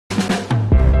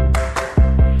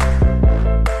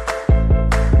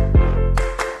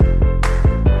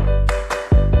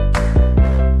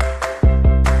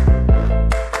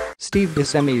Steve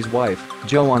Buscemi's wife,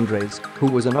 Jo Andres,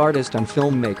 who was an artist and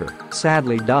filmmaker,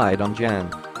 sadly died on Jan.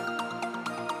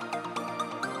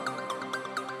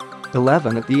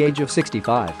 11 at the age of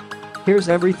 65. Here's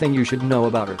everything you should know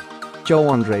about her. Jo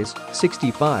Andres,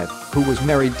 65, who was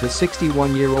married to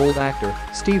 61-year-old actor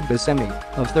Steve Buscemi,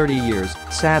 of 30 years,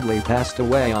 sadly passed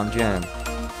away on Jan.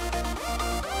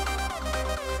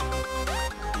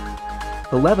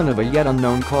 11 of a yet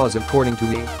unknown cause according to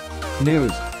E!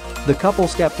 News. The couple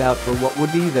stepped out for what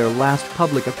would be their last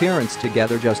public appearance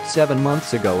together just 7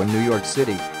 months ago in New York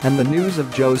City, and the news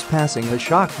of Jo's passing has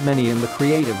shocked many in the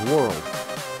creative world.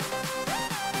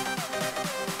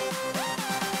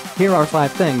 Here are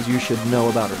 5 things you should know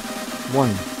about her.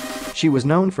 1. She was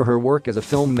known for her work as a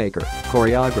filmmaker,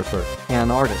 choreographer,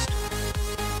 and artist.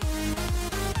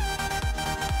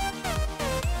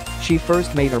 She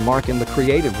first made her mark in the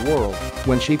creative world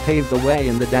when she paved the way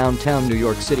in the downtown New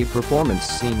York City performance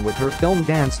scene with her film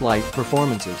Dance Light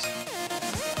performances.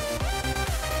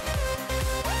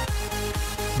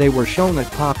 They were shown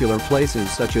at popular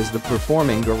places such as the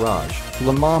Performing Garage,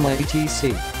 La Mama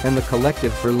etc., and the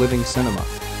Collective for Living Cinema.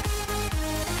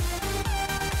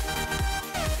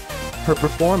 Her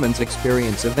performance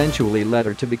experience eventually led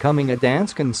her to becoming a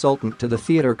dance consultant to the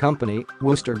theater company,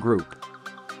 Wooster Group.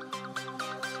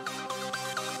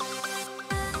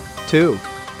 2.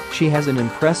 She has an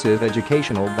impressive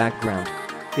educational background.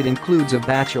 It includes a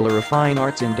Bachelor of Fine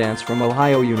Arts in Dance from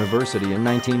Ohio University in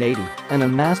 1980 and a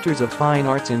Master's of Fine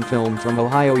Arts in Film from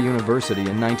Ohio University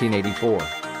in 1984.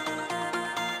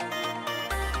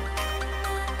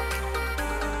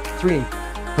 3.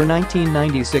 Her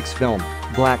 1996 film,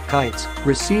 Black Kites,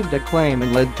 received acclaim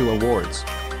and led to awards.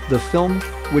 The film,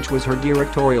 which was her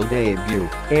directorial debut,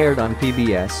 aired on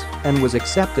PBS and was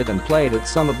accepted and played at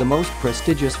some of the most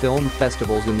prestigious film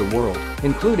festivals in the world,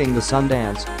 including the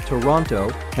Sundance, Toronto,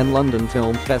 and London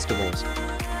film festivals.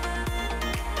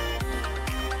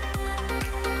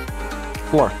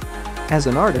 4. As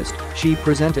an artist, she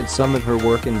presented some of her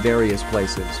work in various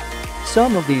places.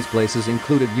 Some of these places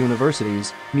included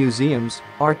universities, museums,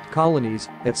 art colonies,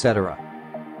 etc.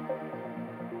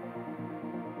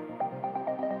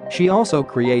 She also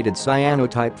created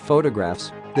cyanotype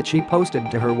photographs that she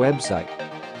posted to her website.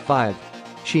 5.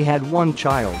 She had 1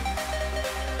 child.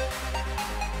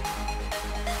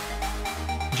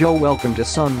 Jo welcomed a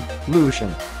son,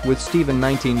 Lucian, with Steve in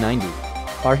 1990.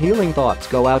 Our healing thoughts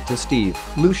go out to Steve,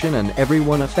 Lucian and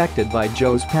everyone affected by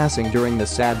Jo's passing during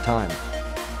this sad time.